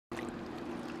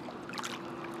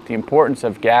The importance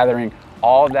of gathering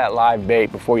all of that live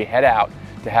bait before you head out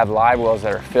to have live wells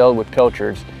that are filled with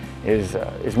pilchards is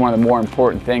one of the more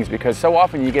important things, because so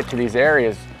often you get to these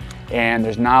areas and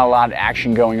there's not a lot of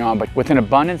action going on, but with an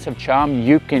abundance of chum,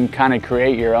 you can kind of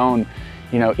create your own,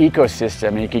 ecosystem,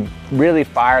 and you can really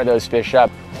fire those fish up.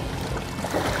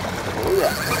 Oh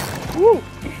yeah. Woo!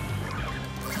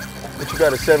 What you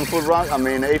got, a 7-foot rock? I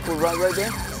mean, 8-foot rock right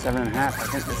there? 7.5, I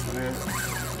think this one is.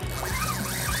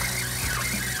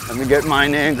 Let me get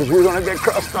mine in, because we're gonna get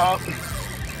crushed up.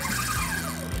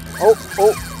 Oh,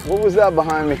 what was that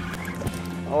behind me?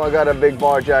 Oh, I got a big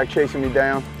barjack chasing me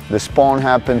down. The spawn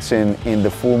happens in the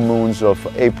full moons of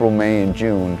April, May, and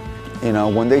June.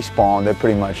 When they spawn, they're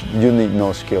pretty much, you need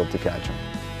no skill to catch them.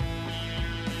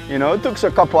 It took us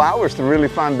a couple hours to really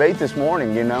find bait this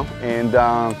morning, and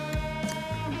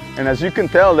as you can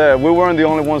tell that we weren't the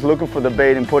only ones looking for the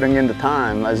bait and putting in the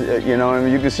time. As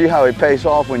you can see how it pays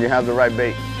off when you have the right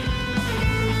bait.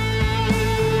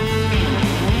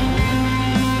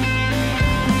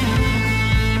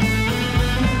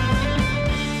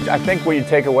 I think what you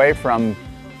take away from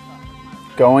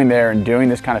going there and doing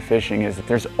this kind of fishing is that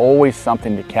there's always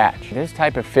something to catch. This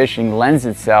type of fishing lends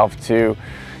itself to,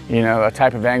 a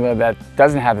type of angler that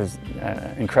doesn't have this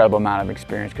incredible amount of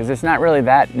experience, because it's not really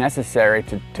that necessary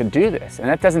to do this. And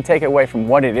that doesn't take away from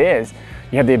what it is.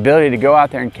 You have the ability to go out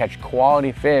there and catch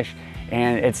quality fish,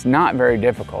 and it's not very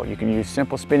difficult. You can use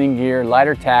simple spinning gear,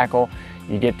 lighter tackle.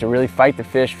 You get to really fight the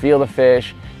fish, feel the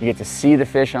fish. You get to see the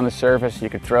fish on the surface. You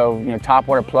could throw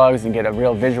topwater plugs and get a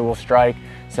real visual strike.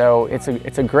 So it's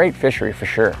a great fishery for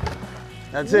sure.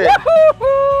 That's it.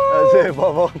 That's it,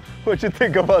 Bubba. What you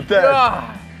think about that?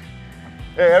 Ah.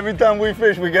 Hey, every time we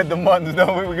fish, we get the muttons,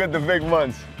 don't we? We get the big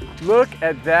ones. Look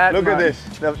at that. Look at this.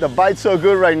 The bite's so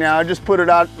good right now. I just put it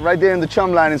out right there in the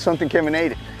chum line and something came and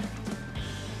ate it.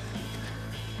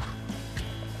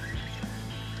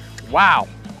 Wow.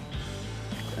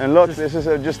 And look, this is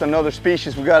just another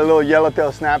species. We got a little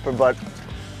yellowtail snapper, but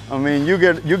I mean, you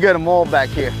get them all back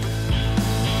here.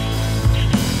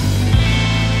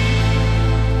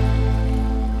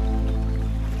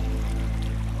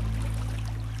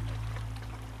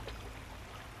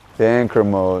 The anchor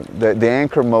mode, the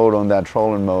anchor mode on that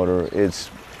trolling motor, it's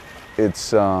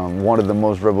one of the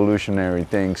most revolutionary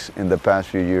things in the past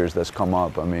few years that's come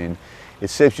up. I mean, it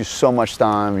saves you so much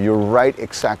time. You're right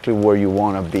exactly where you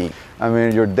want to be. I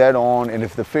mean, you're dead on, and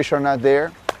if the fish are not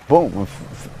there, boom, in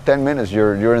 10 minutes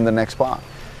you're in the next spot.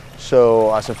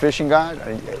 So as a fishing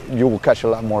guide, you will catch a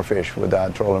lot more fish with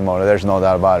that trolling motor. There's no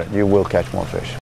doubt about it. You will catch more fish.